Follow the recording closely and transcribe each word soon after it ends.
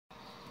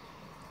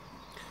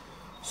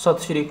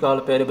सत श्री अकाल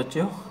प्यारे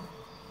बच्चों।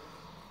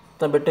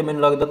 तो बेटे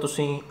मैनूं लगदा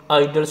तुसीं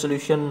ideal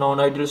solution non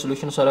ideal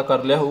solution सारा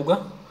कर लिया होगा।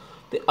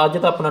 तो अज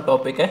का अपना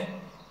टॉपिक है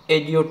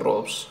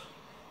एजियोट्रोप्स।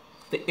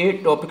 तो ये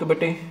टॉपिक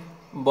बेटे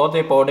बहुत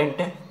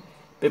इंपॉर्टेंट है।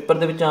 पेपर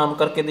दे विच आम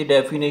करके दी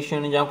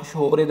डेफिनेशन या कुछ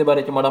होर इहदे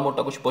बारे च माड़ा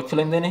मोटा कुछ पुछ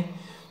लैंदे ने।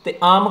 तो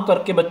आम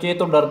करके बच्चे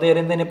तो डरते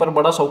रहंदे ने, पर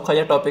बड़ा सौखा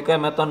जिहा टॉपिक है।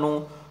 मैं तुहानूं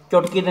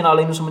चुटकी दे नाल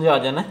इहनूं समझा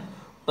जाना।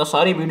 तो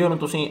सारी वीडियो नूं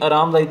तुसीं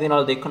आरामदाई दे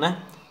नाल देखना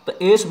है। तो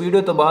इस वीडियो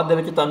तो बाद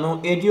तुहानूं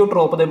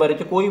एजियोट्रोप के बारे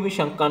कोई भी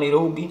शंका नहीं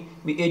रहूगी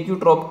भी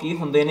एजियोट्रोप की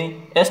हुंदे ने।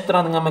 इस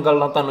तरह दी मैं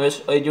गल्लां तुहानूं इस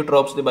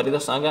एजियोट्रोप्स के बारे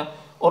दसांगा।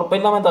 और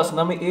पहला मैं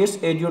दसदा भी इस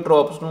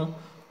एजियोट्रोप्स नूं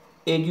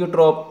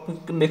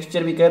एजियोट्रोपिक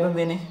मिक्सचर भी कह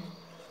दिंदे ने।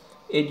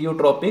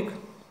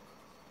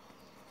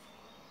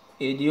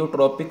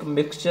 एजियोट्रोपिक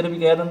मिक्सचर भी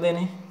कह दिंदे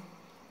ने।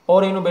 और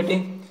इनू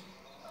बेटे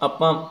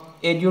आपां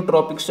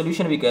एजियोट्रोपिक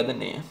सोल्यूशन भी कह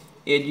दिंदे हैं।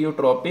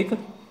 एजियोट्रोपिक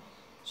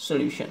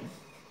सोल्यूशन,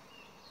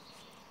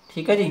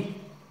 ठीक है जी।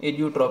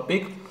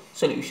 एजियोट्रोपिक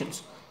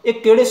सोल्यूशनस ये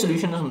किहड़े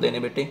सोल्यूशन हुंदे ने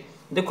बेटे?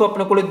 देखो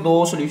अपने कोले दो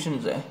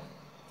सोल्यूशनस है,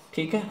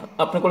 ठीक है।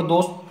 अपने कोल दो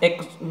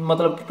एक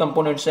मतलब कि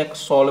कंपोनेंट्स है, एक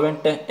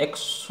सॉल्वेंट है एक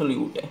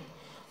सोल्यूट है।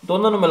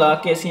 दोनों मिला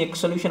के असीं एक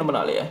सोल्यूशन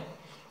बना लिया है।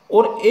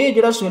 और ये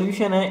जिहड़ा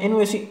सोल्यूशन है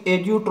इनू असीं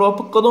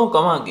एजियोट्रोप कदों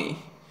कहांगे?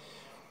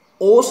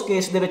 उस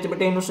केस दे विच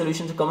बेटे इनू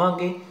सोल्यूशनस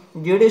कहांगे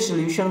जिहड़े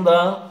सोल्यूशन दा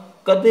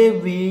कदे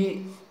भी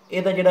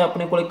इहदा जिहड़ा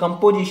अपने कोले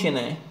कंपोजिशन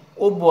है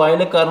वो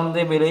बॉयल करन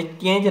दे वेले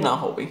चेंज ना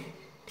होवे,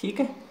 ठीक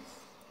है।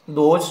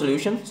 दो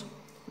सोल्यूशनस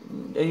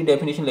जी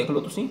डेफिनेशन लिख लो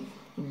तुसीं।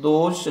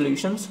 दो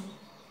solutions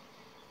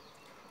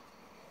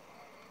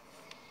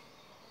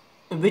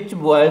which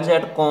boils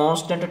eight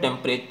constant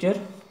temperature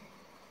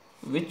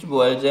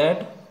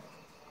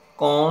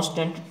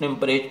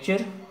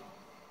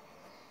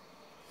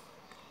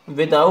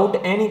without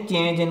any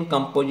change in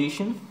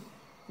composition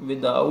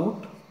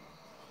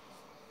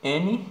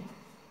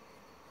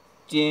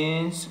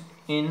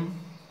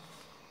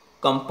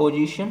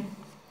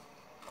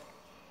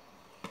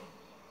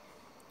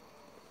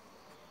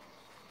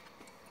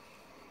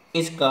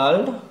is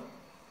called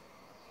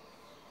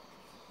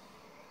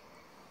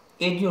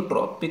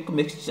एजियोट्रोपिक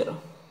mixture.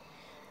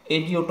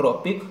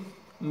 एजियोट्रोपिक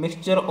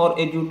mixture और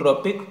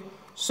एजियोट्रोपिक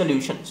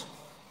सोल्यूशनस,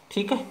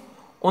 ठीक है।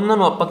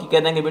 उन्होंने आपां की कह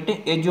देंगे बेटे?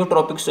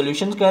 एजियोट्रोपिक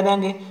सोल्यूशनस कह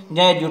देंगे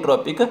या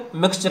एजियोट्रोपिक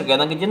मिक्सचर कह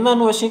देंगे,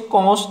 जिन्होंने असीं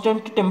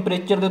कॉन्सटेंट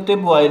टेंपरेचर के उत्ते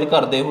बॉयल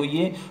करते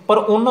होइए पर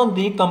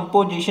उन्होंने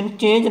कंपोजिशन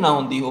चेंज ना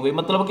होंदी होवे।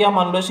 मतलब क्या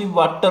मान लो असीं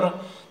वाटर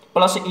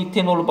प्लस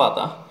इथेनॉल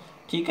पाता,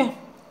 ठीक है।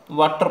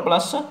 वाटर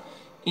प्लस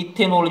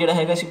इथेनॉल जिहड़ा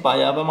हैगा असीं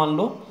पाया वा मान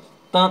लो,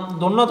 तो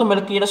दोनों तो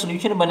मिलकर जो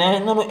सोल्यूशन बनया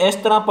इन्होंने इस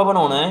तरह आप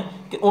बनाना है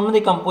कि उन्होंने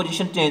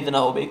कंपोजिशन चेंज ना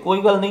हो।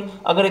 कोई गल नहीं,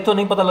 अगर इतों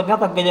नहीं पता लगा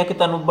तो अगे जाके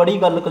तुहानूं बड़ी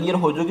गल क्लीयर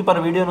हो जाएगी। पर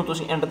वीडियो में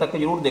तुसीं एंड तक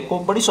जरूर देखो,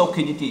 बड़ी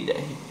सौखी जी चीज़ है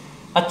ये।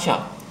 अच्छा,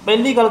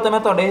 पहली गल तो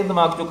मैं तुहाडे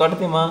दिमाग चों कढ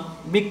देवां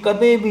भी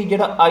कदे भी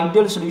जिहड़ा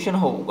आइडियल सोल्यूशन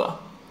होऊगा,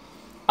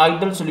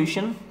 आइडियल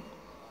सोल्यूशन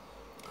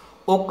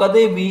वो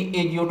कदे भी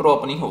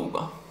एजियोट्रोप नहीं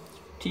होऊगा,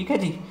 ठीक है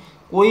जी।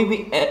 कोई भी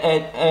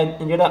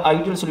जिहड़ा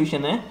आइडियल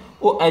सोल्यूशन है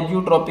वो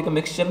एजियोट्रोपिक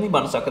मिक्सचर नहीं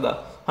बन सकता।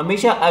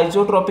 हमेशा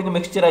आइसोट्रोपिक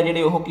मिक्सचर है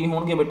जिहड़े ओह की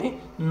होणगे बेटे?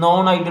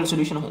 नॉन आइडियल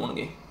सोल्यूशन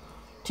होणगे,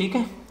 ठीक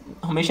है।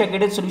 हमेशा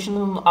किहड़े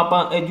सोल्यूशन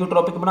आपां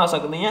एजियोट्रोपिक बना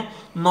सकते हैं?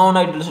 नॉन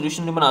आइडियल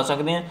सोल्यूशन नहीं बना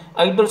सकते हैं।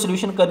 आइडियल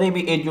सोल्यूशन कदे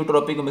भी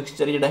एजियोट्रोपिक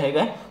मिक्सचर जिहड़ा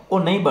हैगा वो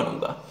नहीं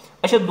बनूगा।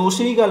 अच्छा,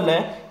 दूसरी गल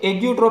है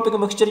एजियोट्रोपिक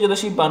मिक्सचर जो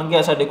असीं बन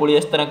गया साडे कोल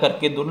इस तरह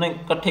करके दोनों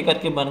इकट्ठे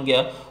करके बन गया,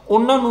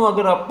 उन्होंने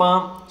अगर आपां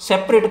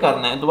सैपरेट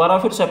करना है, दोबारा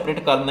फिर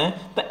सैपरेट करना है,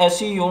 तो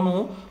असीं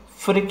उहनूं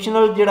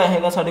फ्रिक्शनल जिहड़ा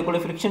हैगा साडे कोले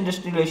फ्रिक्शन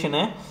डिस्टिलेशन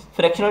है,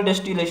 फ्रिक्शनल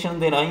डिस्टिलेशन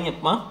दे राहीं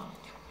आपां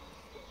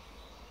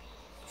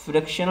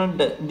फ्रिक्शनल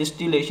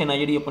डिस्टिलेशन है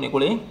जिहड़ी अपने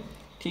कोले,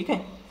 ठीक है।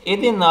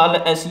 इहदे नाल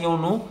असीं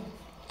उहनूं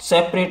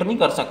सैपरेट नहीं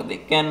कर सकते।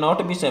 Can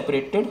not be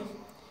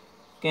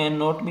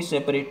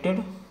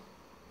सैपरेटेड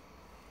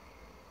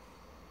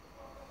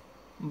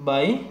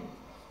bye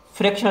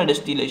frictional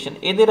distillation.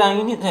 इहदे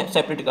राहीं नहीं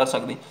सैपरेट कर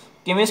सकते।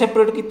 किवें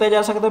सैपरेट किया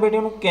जा सकता बेटे?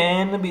 उहनूं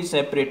can be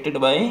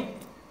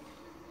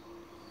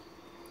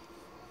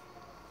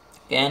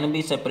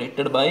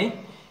सैपरेटेड bye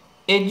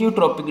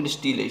एजियोट्रोपिक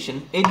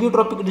distillation.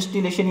 एजियोट्रोपिक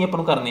distillation ही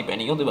अपन करनी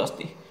पैनी उहदे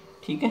वास्ते,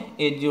 ठीक है।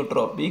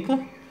 एजियोट्रोपिक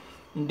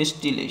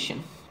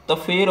डिस्टिलेशन तो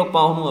फिर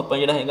आपां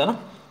जिहड़ा हैगा ना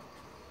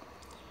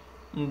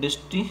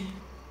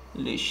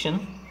डिस्टिलेशन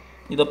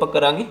जो आप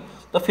करांगे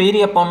तो फिर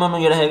ही आपां उन्हां नूं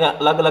जिहड़ा हैगा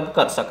अलग अलग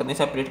कर सकते हैं,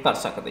 सैपरेट कर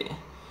सकते हैं।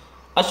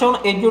 अच्छा, हुण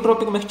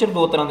एजियोट्रोपिक मिक्सचर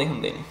दो तरह के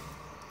हुंदे ने।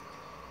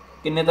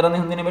 किन्ने तरह के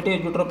हुंदे ने बेटे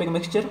एजियोट्रोपिक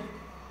मिक्सचर?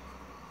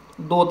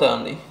 दो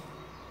तरह के।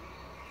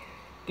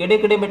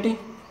 किहड़े बेटे?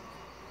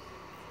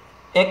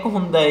 एक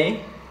हुंदा है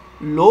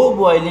लो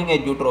बॉयलिंग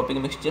एजियोट्रोपिक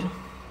मिक्सचर,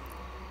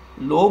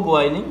 लो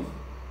बॉयलिंग,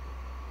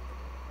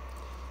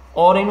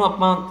 और इनू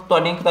आपां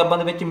तुहाडीआं किताबां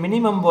दे विच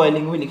मिनीमम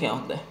बॉयलिंग भी लिखिया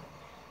हुंदा है।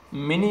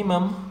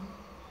 मिनीमम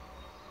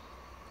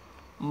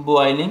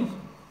बॉयलिंग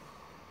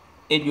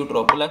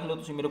एजियोट्रोप लिख लो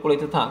तुसीं, मेरे कोल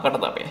इत्थे थां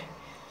घटदा पिया।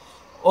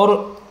 और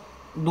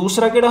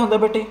दूसरा किहड़ा हुंदा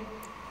बेटे?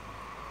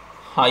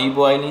 High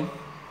boiling.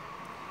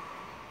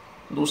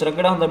 दूसरा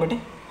किहड़ा हुंदा बेटे?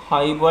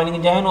 हाई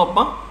बॉयलिंग, जां इहनूं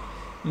आपां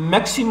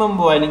मैक्सीमम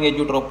बॉयलिंग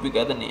एजियोट्रोप भी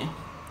कह दिंदे हैं।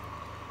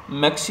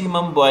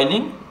 Maximum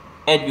boiling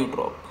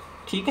azeotrope.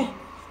 ठीक है,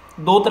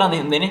 दो तरह के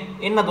होंगे ने,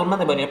 इन्होंने दोनों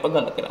के बारे आप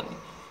गल करांगे।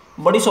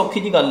 बड़ी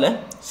सौखी जी गल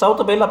है। सब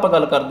तो पहले आप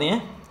गल करते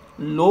हैं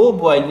लो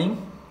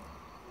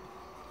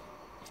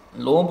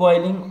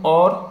बॉयलिंग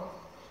और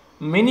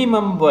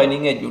minimum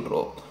boiling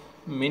azeotrope.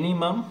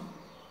 Minimum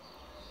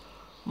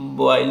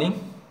boiling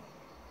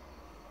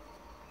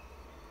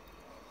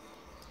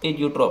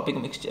एजियोट्रोपिक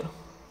mixture.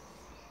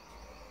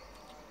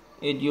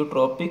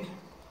 एजियोट्रोपिक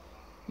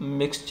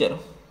mixture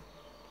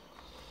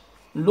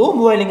लो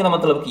बॉयलिंग का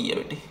मतलब की है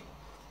बेटे?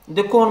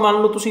 देखो हम मान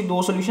लो तुसी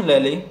दो सोल्यूशन ले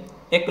ले,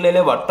 एक ले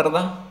लिया वाटर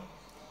का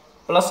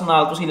प्लस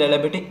नाल तुसी ले लिया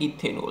बेटे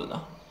इथेनोल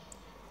का।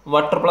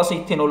 वाटर प्लस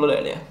इथेनोल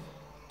ले लिया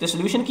तो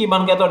सोल्यूशन की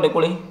बन गया तुहाडे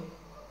कोले?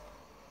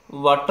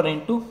 Water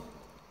into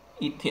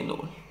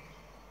ethanol.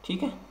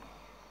 ठीक है,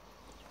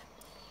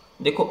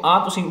 देखो आ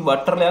तुसी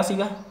वाटर लिया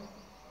सीगा,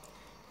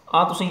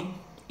 आ तुसी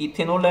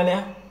इथेनोल ले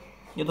लिया।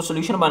 जो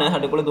सोल्यूशन बनया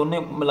साडे कोले दोने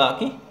मिला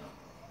के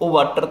वो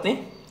वाटर ते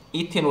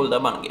इथेनोल का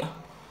बन गया।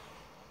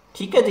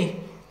 ठीक है जी,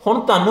 हुण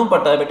तुहानूं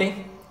पता है बेटे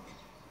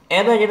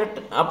ਇਹਦਾ ਜਿਹੜਾ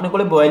ਆਪਣੇ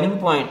ਕੋਲੇ बॉयलिंग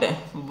पॉइंट है,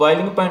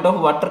 बॉयलिंग पॉइंट ऑफ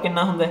वाटर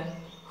कितना हुंदा है?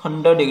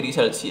 100 डिग्री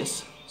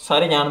सैल्सीयस,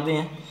 सारे जानते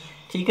हैं।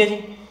 ठीक है जी,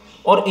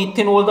 और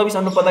इथेनोल का भी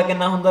सानूं पता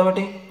कितना हुंदा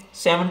बेटे?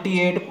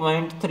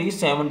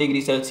 78.37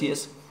 डिग्री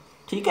सैल्सीयस।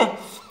 ठीक है,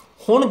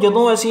 हुण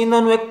जदों असीं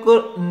इन्हां नूं एक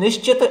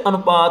निश्चित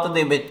अनुपात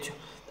दे विच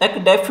एक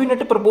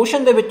डेफिनेट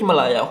प्रपोर्शन दे विच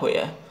मिलाया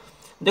होया है।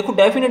 देखो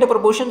डेफिनेट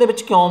प्रपोर्शन दे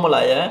विच क्यों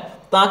मिलाया है?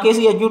 ताकि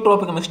असीं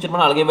एजियोट्रोपिक मिक्सचर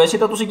बना लईए। वैसे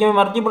तो तुसीं जिवें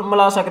मर्जी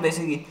मिला सकदे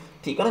सीगे।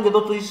 ठीक है ना, जो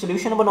तुसीं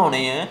सोल्यूशन बनाने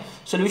हैं,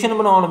 सोल्यूशन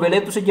बनाने वेले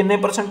तुसीं जिन्ने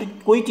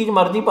परसेंट कोई चीज़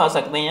मर्जी पा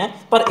सकते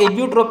हैं, पर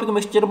एजियोट्रोपिक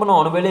मिक्सचर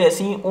बनाने वेले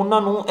असीं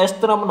उन्हां नूं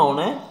इस तरह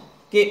बनाउणा है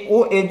कि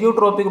वो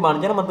एजियोट्रोपिक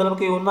बन जाए, मतलब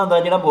कि उन्हां दा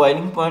जिहड़ा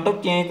बॉयलिंग पॉइंट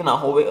चेंज ना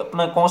होवे,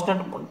 अपना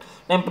कॉन्सटेंट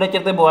टैंपरेचर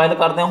ते बॉयल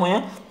करदे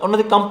होए उन्हां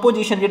दी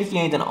कंपोजिशन जिहड़ी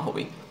चेंज ना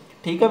होवे।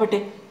 ठीक है बेटे,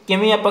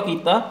 किवें आपां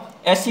कीता?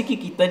 ऐसी की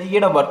कीता जी,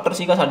 जिहड़ा वाटर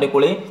सीगा साडे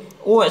कोले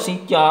वो असीं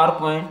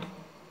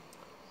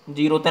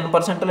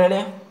 4.03% ले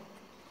लिया।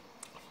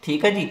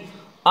 ठीक है जी,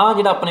 आ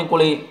जिहड़ा अपने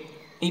कोले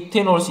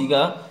इथेनोल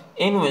सीगा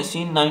इहनूं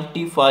असीं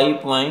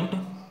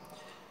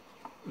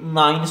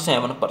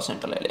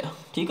 95.97% ले लिया।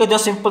 ठीक है, जां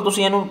सिंपल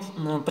तुसीं इहनूं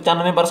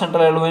 95%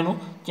 ले लो, इहनूं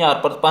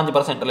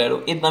 5% ले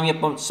लो, इदां भी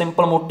आपां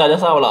सिंपल मोटा जिहा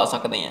हिसाब ला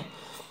सकते हैं।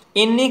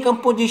 इन्नी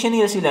कंपोजिशन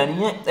ही असीं लैनी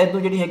है,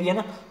 इदों जिहड़ी हैगी है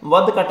ना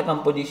वध घट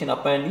कंपोजिशन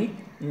आपां इहदी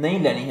नहीं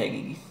लैनी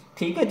हैगी।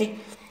 ठीक है जी,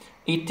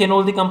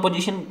 इथेनोल की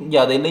कंपोजिशन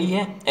ज़्यादा लई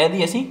है,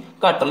 यदि असीं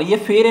घट लई है,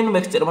 फिर इहनूं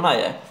मिक्सचर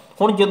बनाया है।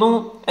 हुण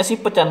जदों असीं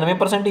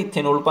 95%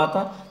 इथेनोल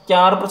पाता,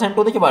 4%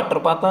 उहदे च वाटर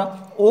पाता,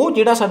 वो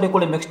जिहड़ा साडे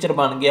कोले मिक्सचर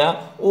बन गया,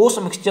 उस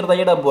मिक्सचर का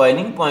जिहड़ा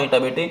बॉयलिंग पॉइंट है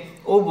बेटे,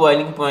 वो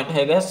बॉयलिंग पॉइंट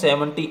हैगा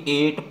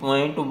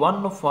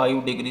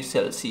 78.15 डिग्री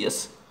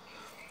सैल्सीयस।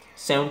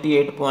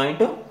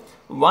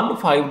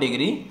 78.15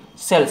 degree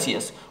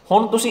Celsius.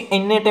 हुण तुसीं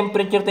इन्ने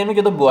टैंपरेचर ते इहनूं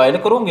जदों बॉयल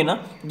करोगे ना,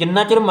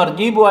 जिन्ना चिर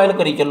मर्जी बॉयल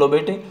करी चलो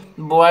बेटे,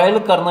 बॉयल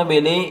करन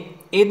वेले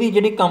इहदी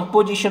जिहड़ी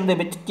कंपोजिशन दे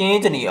विच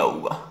चेंज नहीं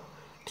आऊगा।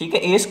 ठीक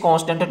है, इस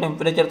कॉन्सटेंट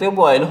टैंपरेचर ते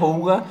बॉयल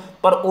होऊगा,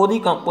 पर उहदी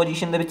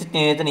कंपोजिशन दे विच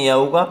चेंज नहीं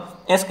आऊगा।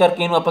 इस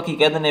करके इहनूं आपां की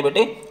कह दिंदे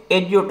बेटे?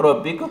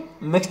 एजियोट्रोपिक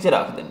मिक्सचर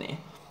आख दिंदे।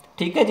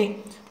 ठीक है जी,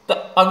 तो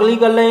अगली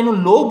गल है इहनूं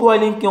लो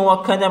बॉयलिंग क्यों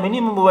आख्या जां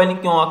मिनीमम बॉयलिंग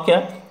क्यों आख्या?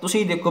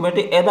 तुसीं देखो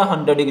बेटे, इहदा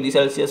 100 डिग्री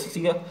सैल्सीयस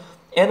सीगा,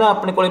 इहदा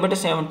अपने कोले बेटे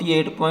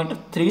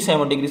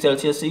 78.37 डिग्री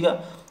सैल्सीयस सीगा।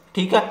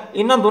 ठीक है,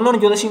 इन्हां दोनों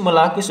जो असीं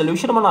मिला के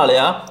सोल्यूशन बना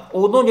लिया,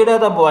 उदों जिहड़ा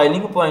इहदा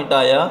बॉयलिंग पॉइंट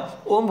आया,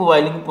 वो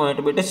बॉयलिंग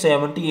पॉइंट बेटे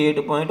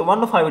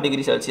 78.15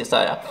 डिग्री सैल्सीयस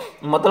आया।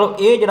 मतलब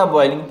ये जिहड़ा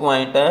बॉयलिंग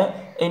पॉइंट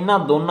है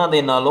इन्हां दोनों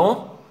दे नालों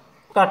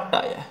घट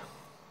आया,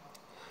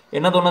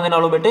 इन्हां दोनों दे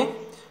नालों बेटे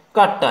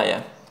घट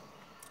आया।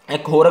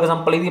 एक होर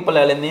एग्जांपल इहदी आपां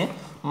लै लैंदे हां।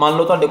 मान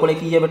लो तुहाडे कोले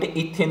की है बेटे?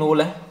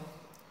 इथेनोल है,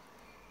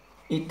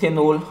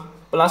 इथेनोल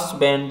प्लस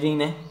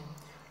बेंजीन है।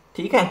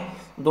 ठीक है,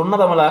 दोनों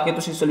का मिला के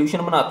तुसीं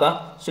सोल्यूशन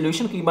बनाता,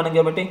 सोल्यूशन की बन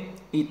गया बेटे?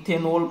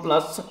 Ethanol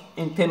plus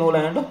ethanol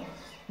and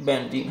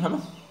benzene, है ना।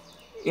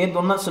 ये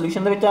दोनों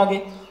सोल्यूशन दे विच आ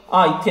गए।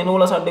 आ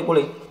इथेनोल आ साडे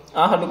कोले,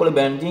 आ साडे कोले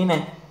बेंजीन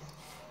है।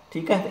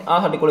 ठीक है, आ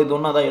साडे कोले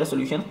दोनों का जिहड़ा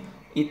सोल्यूशन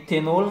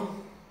इथेनोल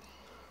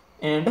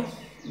एंड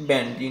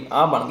बेंजीन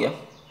आ बन गया।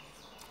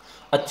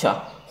 अच्छा,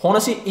 हुण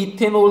असीं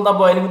इथेनोल का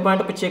बॉयलिंग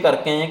पॉइंट पिछे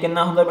करके आए हैं,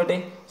 कितना हुंदा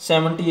बेटे?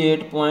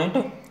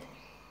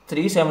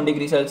 78.37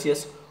 डिग्री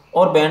सैल्सीयस।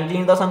 और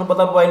बेंजीन का सानूं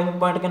पता बॉयलिंग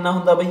पॉइंट कितना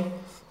हुंदा बई?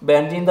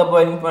 बेंजीन का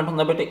बॉयलिंग पॉइंट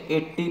हुंदा बेटे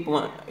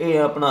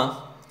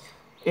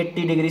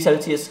 80 डिग्री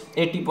सैल्सीयस,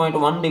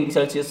 80.1 डिग्री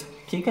सैल्सीयस।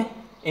 ठीक है,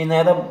 इन्ना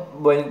इहदा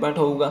बॉयलिंग पॉइंट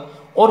होऊगा।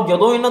 और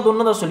जदों इन्हां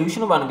दोनों का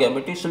सोल्यूशन बन गया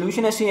बेटे,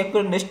 सोल्यूशन असीं एक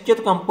निश्चित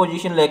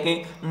कंपोजिशन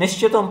लैके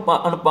निश्चित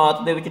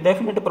अनुपात दे विच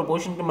डेफिनेट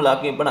प्रपोर्शन मिला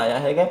के बनाया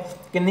हैगा।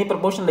 कितनी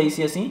प्रपोर्शन लई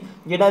सी असीं?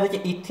 जिहड़ा इहदे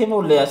च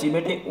इथेनोल लिया सी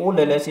बेटे, वो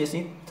ले लिया सी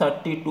असीं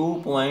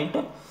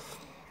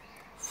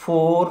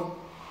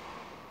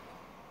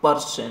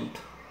 32.4%।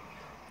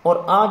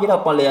 और आ जिहड़ा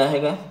आपां लिया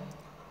हैगा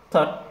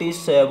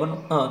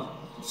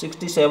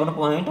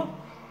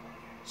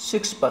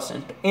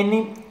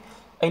 67.6%।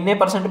 इन्ने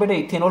परसेंट बेटे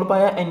इथेनोल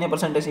पाया, इन्ने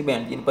परसेंट असीं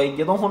बेंजीन पाई।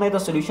 जदों हुण इहदा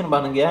सोल्यूशन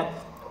बन गया,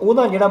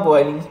 उहदा जिहड़ा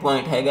बॉयलिंग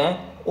पॉइंट हैगा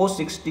वो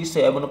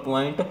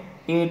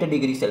 67.8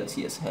 डिग्री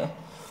सैल्सीयस है।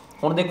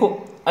 हुण देखो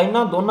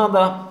इन्हां दोनों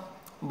का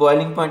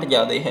बॉयलिंग पॉइंट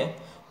ज़्यादा है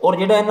और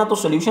जिहड़ा इन्हां तो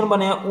सोल्यूशन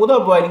बनया उहदा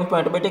बॉयलिंग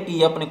पॉइंट बेटे की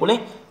है अपने कोले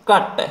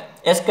घट है।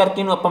 इस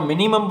करके इहनूं आपां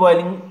मिनीमम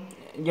बॉयलिंग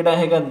जिहड़ा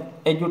हैगा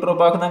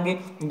एजियोट्रोप आख दांगे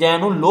जां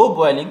इहनूं लो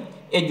बॉयलिंग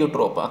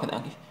एजियोट्रोप आख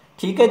दांगे।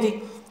 ठीक है जी।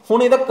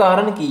 हुण इहदा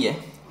कारण की है,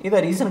 इहदा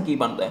रीजन की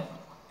बनता है?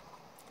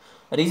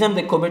 रीजन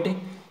देखो बेटे,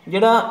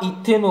 जिहड़ा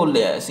इथेनोल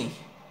लिया सी,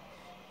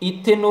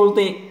 इथेनोल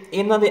तो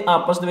इन्हां दे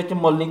आपस दे विच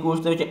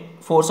मॉलीक्यूल्स दे विच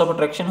फोर्स ऑफ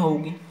अट्रैक्शन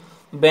होगी,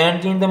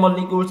 बेंजीन दे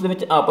मॉलीक्यूल्स दे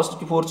विच आपस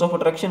में फोर्स ऑफ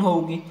अट्रैक्शन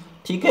होगी।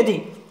 ठीक है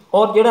जी।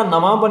 और जिहड़ा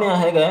नवां बनया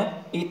हैगा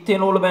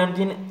इथेनोल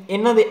बेंजीन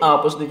इन्हां दे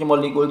आपस दे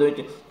molecule they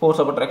which force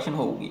of attraction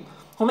होगी।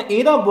 हुण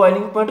इहदा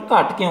बॉयलिंग पॉइंट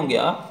घट क्यों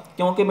गया?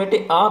 क्योंकि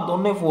बेटे आ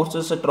दोनों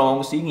फोर्सिस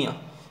स्ट्रोंग सीगियां।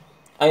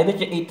 ਇਹਦੇ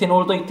 'ਚ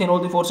इथेनोल तो इथेनोल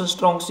की फोर्सिस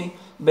स्ट्रोंग सी,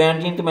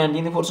 बेंजीन तो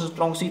बेंजीन की फोर्सिस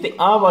स्ट्रोंग सी, ते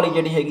आह वाली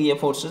जिहड़ी हैगी है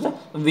फोर्सिस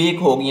वीक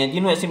हो गई,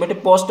 जिन्होंने असीं बेटे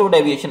पॉजिटिव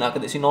डेविएशन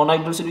आखदे सी। नॉन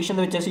आइडियल सोल्यूशन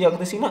दे विच असीं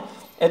आखदे सी ना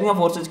इहदियां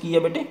फोर्सिस की है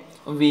बेटे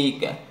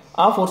वीक है।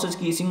 आह फोर्सिस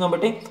की सीगियां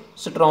बेटे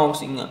स्ट्रोंग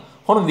सीगियां।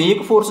 हुण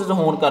वीक फोर्सिस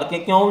होण करके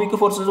क्यों वीक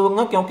फोर्सिस हो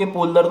गईयां? क्योंकि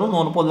पोलर नूं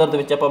नॉन पोलर दे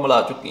विच आपां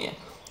मिला चुके हैं।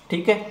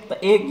 ठीक है। तो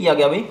यह की आ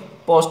गया बई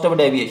पॉजिटिव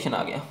डेविएशन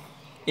आ गया।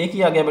 ये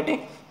की आ गया बेटे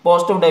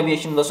पॉजिटिव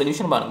डेविएशन का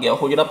सोल्यूशन बन गया,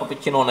 वो जिहड़ा आपां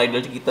पिछे नॉन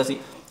आइडियल च कीता सी।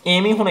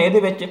 एवें हुण इहदे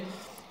विच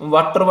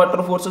वाटर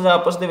वाटर फोर्सिस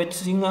आपस दे विच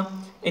सीगियां,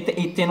 इत्थे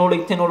इथेनोल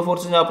इथेनोल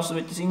फोर्सिस आपस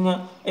विच सीगियां,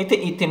 इत्थे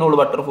इथेनोल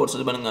वाटर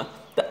फोर्सिस बणीआं।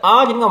 तो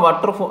आ जिहड़ियां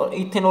वाटर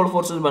इथेनोल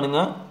फोर्सिस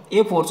बणीआं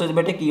ये फोर्सिस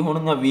बेटे की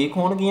होणगीआं वीक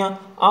होणगीआं,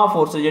 आ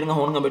फोर्सिस जिहड़ियां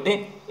होणगीआं बेटे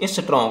ये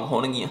स्ट्रोंग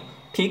होणगीआं।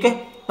 ठीक है।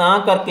 तां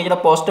करके जिहड़ा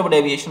पॉजिटिव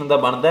डेविएशन का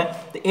बनदा है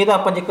ते इहदा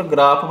आपां जेकर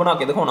ग्राफ बना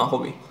के दिखाउणा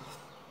होवे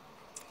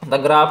तां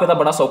ग्राफ इहदा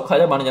बड़ा सौखा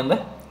जिहा बन जांदा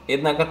है।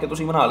 इदां करके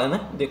तुसीं बना लेना,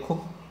 देखो।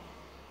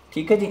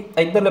 ठीक है जी।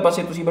 इधरले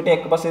पासे तुसीं बेटे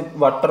एक पासे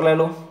वाटर लै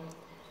लो,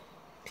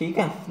 ठीक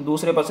है,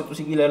 दूसरे पासे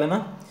तुसीं की लै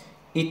लेना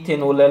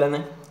इथेनोल लै लेना।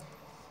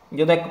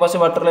 जो एक पासे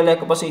वाटर ले लिया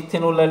एक पासे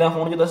इथेनोल ले लिया।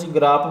 हुण जो असीं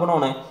ग्राफ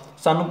बनाउणा है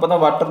सानूं पता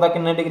वाटर का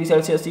कितना डिग्री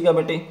सैल्सीयस सीगा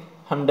बेटे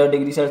 100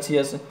 डिग्री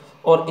सैल्सीयस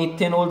और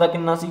इथेनोल का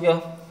कितना सीगा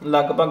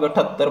लगभग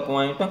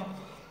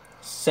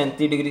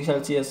 78.37 डिग्री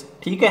सैल्सीयस।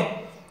 ठीक है।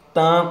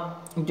 तो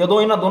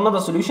जो इन्हां दोनों का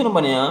सोल्यूशन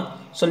बनया,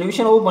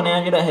 सोल्यूशन वो बनया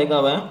जिहड़ा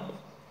हैगा वा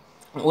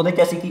ਉਹਦੇ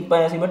 'ਚ ਅਸੀਂ ਕੀ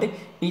ਪਾਇਆ ਸੀ बेटे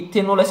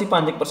इथेनोल ਅਸੀਂ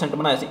 5%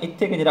 बनाया ਸੀ।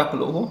 ਇੱਥੇ ਕਿ रख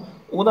लो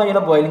ਉਹਦਾ ਜਿਹੜਾ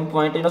बॉयलिंग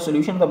पॉइंट ਜਿਹੜਾ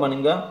सोल्यूशन ਦਾ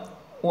ਬਣੇਗਾ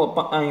ਉਹ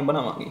ਆਪਾਂ ਐਂ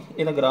ਬਣਾਵਾਂਗੇ।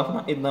 ਇਹਦਾ ग्राफ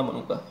ना इदां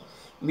बनूगा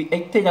भी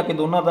ਇੱਥੇ ਜਾ ਕੇ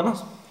ਦੋਨਾਂ ਦਾ ना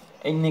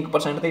ਇੰਨੇ ਕੁ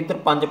परसेंट ਤੇ ਇੱਧਰ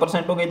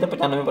 5% हो गया, ਇੱਧਰ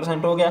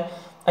 95% हो गया।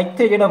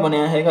 ਇੱਥੇ ਜਿਹੜਾ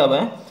ਬਣਿਆ ਹੈਗਾ ਵਾ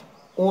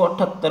ਉਹ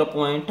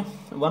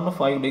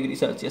 78.15 डिग्री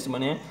सैल्सीयस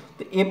ਬਣਿਆ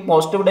ਤੇ ਇਹ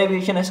ਪੋਜ਼ਿਟਿਵ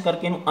ਡੈਵੀਏਸ਼ਨ ਇਸ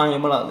ਕਰਕੇ ਇਹਨੂੰ ਐਂ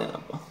ਬਣਾ ਦੇਣਾ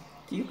ਆਪਾਂ।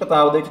 ਠੀਕ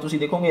ਕਿਤਾਬ ਦੇ ਵਿੱਚ ਤੁਸੀਂ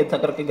ਦੇਖੋਗੇ ਇੱਥੇ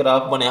ਕਰਕੇ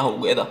ਗ੍ਰਾਫ ਬਣਿਆ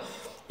ਹੋਊਗਾ ਇਹਦਾ।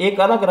 ਇਹ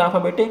ਕਾਹਦਾ ਗ੍ਰਾਫ ਹੈ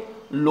बेटे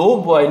लो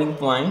बॉयलिंग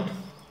पॉइंट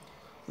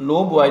लो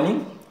बॉयलिंग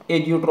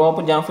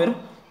एजियोट्रोप या फिर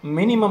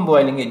मिनीमम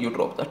बॉयलिंग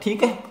एजियोट्रोप का।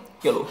 ठीक है।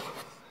 चलो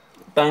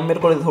टाइम मेरे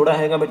को थोड़ा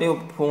है बेटे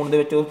फोन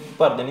के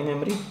भर देनी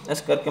मैमरी,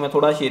 इस करके मैं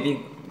थोड़ा छेती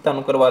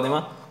तुहानूं करवा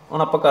देवां।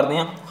 हुण आपां करदे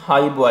हां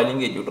high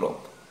boiling azeotrope.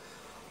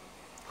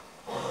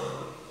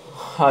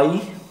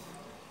 High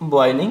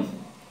boiling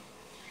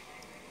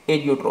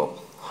azeotrope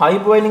high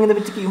boiling दे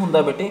विच की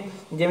हुंदा बेटे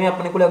जिवें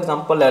अपने कोल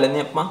एग्जांपल लै लैंदे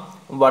आपां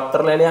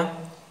वाटर लै लिया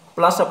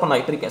प्लस आपां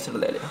नाइट्रिक एसिड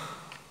लै लिया।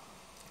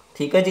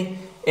 ठीक है जी।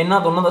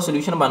 इन्हां दोनों का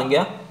सोल्यूशन बन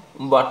गया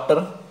वाटर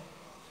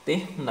ते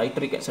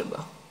नाइट्रिक एसिड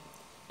का।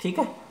 ठीक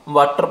है।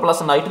 वाटर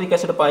प्लस नाइट्रिक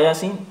एसिड पाया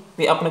सी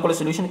ते अपने को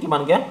सोल्यूशन की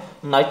बन गया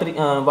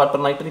वाटर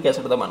नाइट्रिक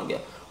एसिड का बन गया।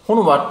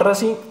 हुण वाटर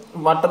असी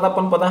वाटर का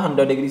अपन पता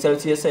 100 डिग्री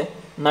सैल्सीयस है,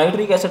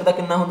 नाइट्रिक एसिड का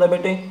कितना होंदा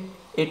बेटे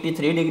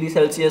 83 डिग्री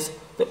सैल्सीयस।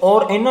 तो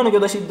और इन्हों जो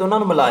असीं दोनों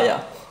मिलाया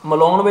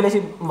मिलाउण वेले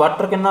असीं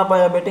वाटर कितना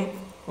पाया बेटे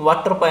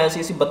वाटर पाया सी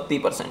असीं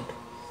 32%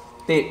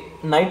 तो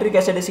नाइट्रिक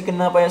एसिड असीं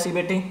कितना पाया सी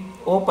बेटे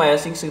वो पाया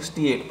सी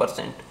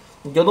 68%।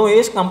 ਜਦੋਂ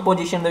इस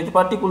कंपोजिशन ਦੇ ਵਿੱਚ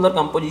ਪਾਰਟੀਕੂਲਰ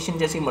ਕੰਪੋਜੀਸ਼ਨ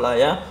 'ਚ ਅਸੀਂ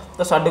ਮਿਲਾਇਆ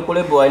ਤਾਂ ਸਾਡੇ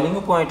ਕੋਲੇ ਬੋਇਲਿੰਗ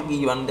ਪੁਆਇੰਟ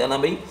ਕੀ ਬਣ ਜਾਣਾ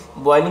ਬਈ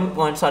ਬੋਇਲਿੰਗ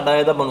ਪੁਆਇੰਟ ਸਾਡਾ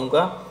ਇਹਦਾ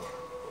ਬਣੂਗਾ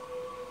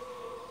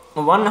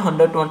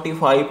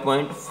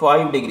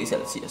 125.5 डिग्री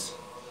सैल्सीयस।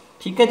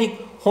 ठीक है जी।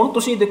 हुण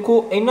तुसीं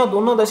देखो इन्हां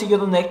दोनों का असीं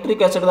जदों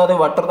नाइट्रिक एसिड का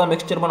वाटर का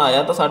मिक्सचर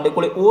बनाया तो साडे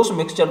कोले उस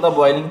मिक्सचर का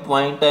बॉयलिंग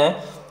पॉइंट है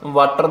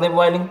वाटर के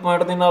बॉयलिंग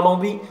पॉइंट के नालों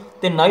भी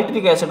तो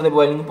नाइट्रिक एसिड के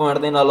बॉयलिंग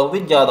पॉइंट के नालों भी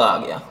ज़्यादा आ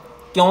गया।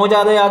 क्यों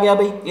ज़्यादा आ गया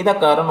बई इसका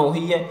कारण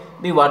उही है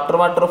भी वाटर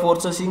वाटर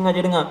फोर्सिस सीगियां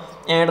जिहड़ियां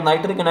and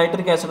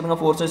nitric acid the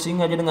forces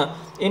सीगियां जिहड़ियां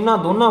इन्हां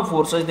दोनों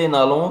फोर्सिस के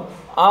नालों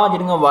आ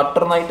जिहड़ियां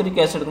वाटर नाइट्रिक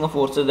एसिड दी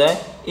फोर्सिस है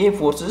ये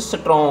फोर्सिस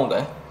स्ट्रोंग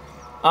है।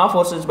 आ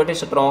फोर्सिस बेटे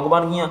स्ट्रोंग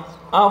बन गई,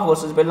 आ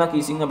फोर्सिस पहलां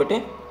की सीगियां बेटे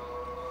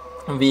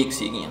वीक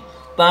सीगियां,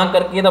 तां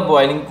करके इहदा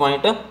बॉयलिंग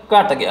पॉइंट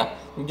घट गया।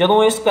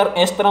 ਜਦੋਂ इस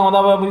तरह आउंदा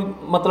वा भी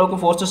मतलब कि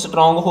फोर्स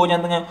स्ट्रोंग हो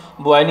जांदियां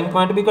बॉयलिंग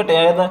पॉइंट भी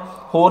घटिया इहदा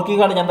होर की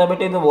घट जांदा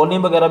बेटे इहदा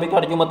वॉल्यूम वगैरह भी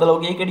घट जू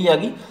मतलब कि ये किहड़ी आ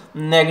गई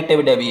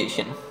नैगेटिव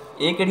डेविएशन।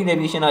 ये किहड़ी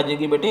डेविएशन आ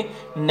जाएगी बेटे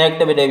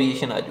नैगेटिव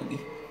डेविएशन आ जाऊगी।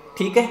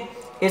 ठीक है।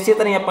 इस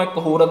तरह आपां एक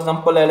होर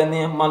एग्जांपल लै लैंदे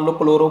हां। मान लो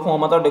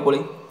क्लोरोफॉर्म आ तुहाडे कोले।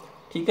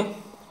 ठीक है।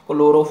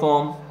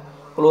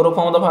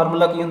 क्लोरोफॉर्म का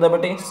फार्मूला की हुंदा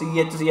बेटे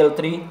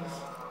CHCl3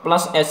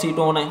 प्लस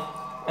एसीटोन है।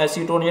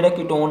 एसीटोन जिहड़ा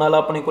कीटोन वाला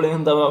अपने कोले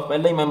हुंदा वा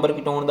पहला ही मैंबर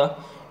कीटोन का।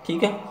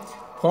 ठीक है।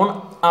 हुण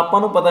आपां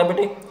नूं पता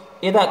बेटे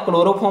इहदा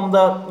क्लोरोफॉर्म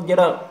का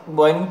जिहड़ा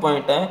बॉयलिंग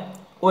पॉइंट है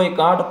वो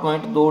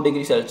 61.2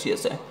 डिग्री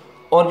सैल्सीयस है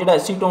और जिहड़ा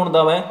एसीटोन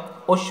दा वा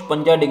वो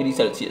 56 डिग्री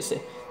सैल्सीयस है।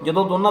 जो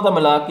दोनों का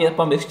मिला के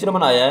आप मिक्सचर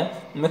बनाया है,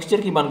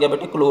 मिक्सचर की बन गया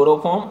बेटे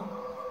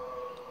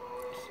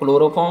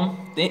क्लोरोफॉर्म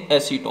ते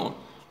एसीटोन।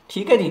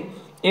 ठीक है जी,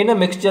 इन्हें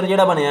मिक्सचर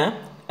जिहड़ा बनया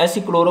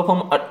ऐसी क्लोरोफॉर्म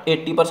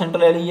 80%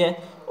 ले ली है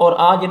और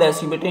आ जिहड़ा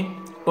असी बेटे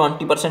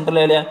 20%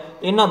 ले लिया।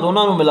 इन्हों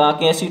दोनों को मिला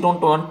के एसीटोन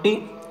 20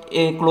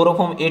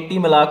 क्लोरोफॉर्म 80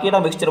 मिला के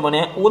मिक्सचर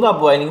बनया, वह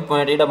बॉयलिंग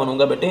पॉइंट जो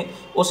बनूगा बेटे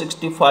वो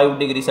 65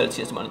 डिग्री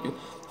सैल्सीयस बन जू।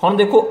 हुण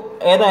देखो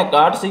यदा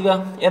 61 सीगा,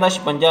 यदा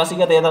 56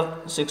 सीगा ते यदा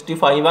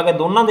 65 आ गया।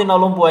 दोनों के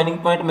नालों बॉयलिंग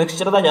पॉइंट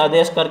मिक्सचर का ज़्यादा,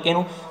 इस करके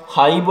इनू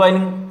हाई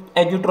बॉयलिंग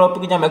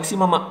एजोट्रोपिक या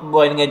मैक्सीमम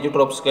बॉयलिंग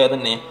एजोट्रोप्स कह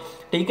दिंदे।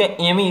 ठीक है,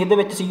 इवें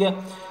ये सीगा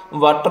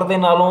वाटर के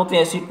नालों तो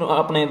एसी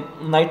अपने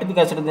नाइट्रिक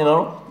एसिड के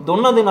नालों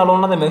दोनों के नालों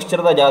उन्होंने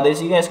मिक्सचर का ज़्यादा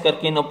सीगा, इस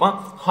करके इन्हूं आपां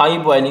हाई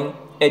बॉयलिंग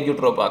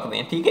एजोट्रोप आखते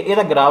हैं। ठीक है,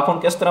 यदा ग्राफ हुण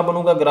किस तरह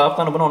बनूगा, ग्राफ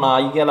तुहानूं बनाउणा आ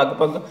ही गया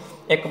लगभग।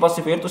 एक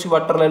पासे फिर तुसीं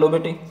वाटर ले लो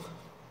बेटे,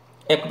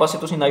 एक पासे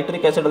तुसीं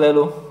नाइट्रिक एसिड ले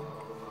लो।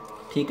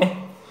 ठीक है,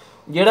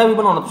 जिहड़ा भी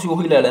बनाउणा तुसीं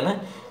उही लै लैना।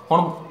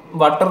 हुण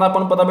वाटर का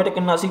आपां नूं पता बेटे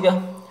किन्ना सीगा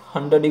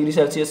 100 डिग्री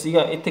सैल्सीयस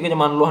सीगा, इत्थे कि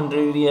मान लो 100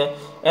 डिग्री है,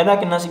 इहदा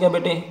किन्ना सीगा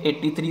बेटे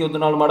 83, उहदे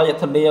नाल माड़ा जिहा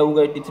थल्ले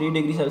आऊगा 83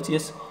 डिग्री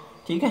सैल्सीयस।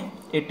 ठीक है,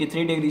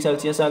 83 डिग्री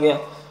सैल्सीयस आ गया।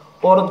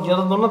 और जो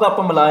दोनों का आप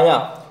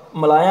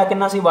मिलाया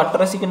किन्ना सी,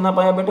 वाटर असीं किन्ना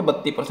पाया बेटे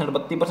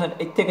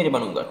 32%, इत्थे कि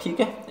बनूगा। ठीक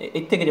है,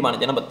 इत्थे कि बन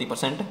जाना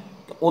 32%,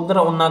 उधर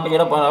उन्ना कि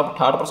जिहड़ा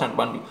 68%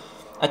 बन जू।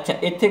 अच्छा,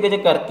 इत्थे कि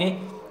करके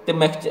तो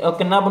मैक्स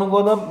किन्ना बनूगा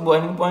वह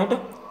बॉयलिंग पॉइंट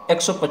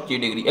 125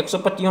 डिग्री।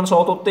 125 हम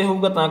 100 तो उत्ते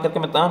होगा, तां करके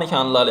मैं तां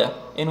निशान ला लिया।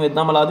 इनू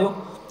इदां मिला दिओ,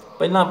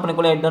 पहलां अपने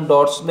को इदां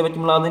डॉट्स दे विच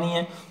मिला देनी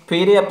है।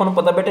 फिर ये आपां नूं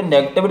पता बेटे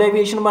नैगेटिव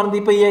डेविएशन बनती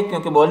पई है,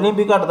 क्योंकि वॉल्यूम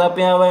भी घटदा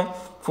पिया वा,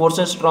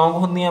 फोर्सेस स्ट्रोंग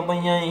होंदियां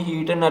पईयां,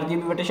 हीट एनर्जी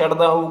भी बेटे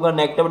छड्डदा होऊगा,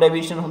 नैगेटिव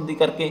डेविएशन होंदी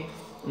करके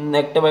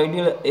नैगेटिव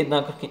आइडियल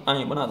इदां करके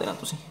ऐं बना देना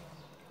तुसीं।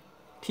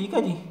 ठीक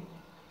है जी,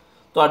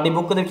 तुहाडी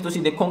बुक दे विच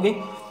तुसीं देखोगे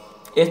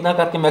इसदा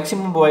करके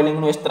मैक्सीमम बॉयलिंग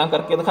में इस तरह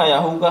करके दिखाया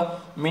होगा,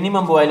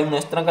 मिनीमम बॉयलिंग में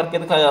इस तरह करके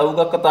दिखाया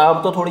होगा।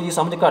 किताब तो थोड़ी जी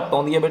समझ घट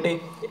आउंदी है बेटे,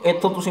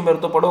 इत्थों तुसीं मेरे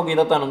तो पढ़ोगे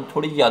तो तुहानूं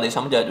थोड़ी ज़्यादा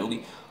समझ आ जाऊगी।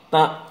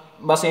 तो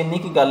बस इन्नी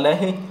की गल है,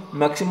 ये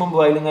मैक्सीमम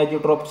बॉयलिंग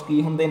एजोट्रोप्स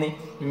की होंदे ने,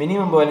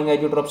 मिनीमम बॉयलिंग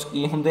एजोट्रोप्स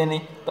की होंदे ने,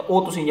 तो वो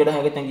तुसीं जिहड़ा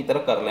है चंगी तरह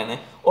कर लेना है।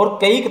 और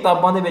कई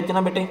किताबां दे विच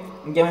ना बेटे,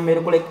 जिवें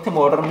मेरे को इत्थे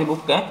मॉडर्न की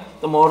बुक है,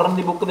 तो मॉडर्न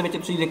की बुक दे विच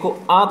तुसीं देखो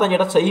आ तां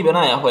जिहड़ा सही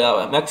बनाया होया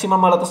वा,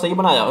 मैक्सीमम वाला तो सही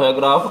बनाया होया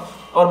ग्राफ,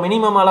 और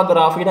मिनीमम वाला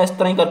ग्राफ जिहड़ा इस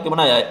तरह ही करके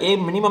बनाया है। ये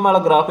मिनीमम वाला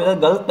ग्राफ इहदा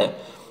गलत है।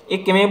 ये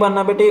किवें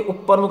बनना बेटे,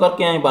 उपर नूं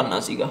करके ऐं बनना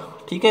सीगा।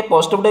 ठीक है,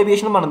 पॉजिटिव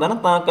डेविएशन बनता ना,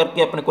 तां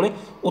करके अपने कोले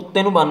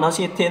उत्ते नूं बनना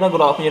सी। इत्थे इहदा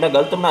ग्राफ जिहड़ा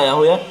गलत बनाया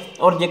होया।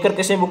 और जेकर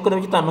किसी बुक दे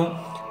विच तुहानूं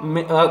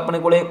अपने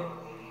कोले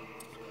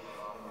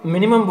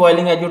मिनीमम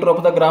बॉयलिंग एजोट्रोप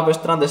का ग्राफ इस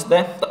तरह दिसदा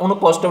है, तो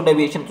उन्होंने पॉजिटिव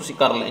डेविएशन तुसीं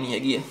कर लैनी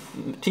हैगी है।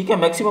 ठीक है,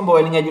 मैक्सीमम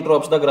बॉयलिंग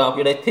एजोट्रोप्स का ग्राफ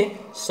जिहड़ा इत्थे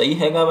सही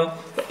हैगा वा,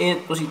 तो ये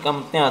तुसीं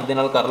काम ध्यान दे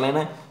नाल कर लेना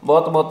है।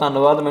 बहुत बहुत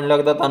धन्यवाद। मैनूं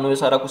लगदा तुहानूं ये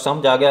सारा कुछ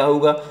समझ आ गया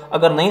होऊगा।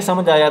 अगर नहीं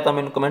समझ आया तो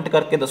मैनूं कमेंट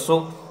करके दसो,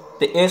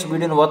 तो इस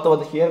वीडियो नूं वध तों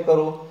वध शेयर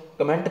करो,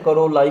 कमेंट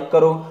करो, लाइक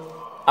करो।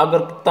 अगर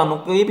तुहानूं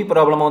कोई भी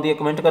प्रॉब्लम आउंदी है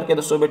कमेंट करके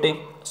दसो बेटे,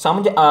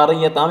 समझ आ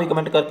रही है तां भी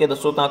कमेंट करके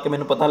दसो, ताकि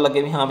मैनूं पता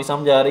लगे भी हाँ भी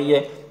समझ आ रही है।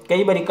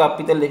 कई बारी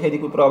कापी ते लिखे की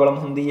कोई प्रॉब्लम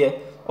होंदी है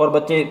और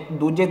बच्चे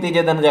दूजे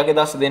तीजे दिन जाके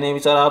दसदे ने भी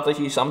सर आ तो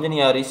चीज़ समझ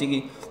नहीं आ रही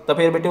सीगी, तो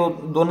फिर बेटे वो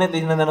दोने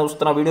तीसरे दिन उस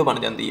तरह वीडियो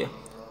बन जाती है।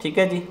 ठीक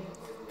है जी,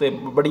 तो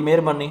बड़ी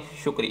मेहरबानी,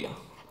 शुक्रिया।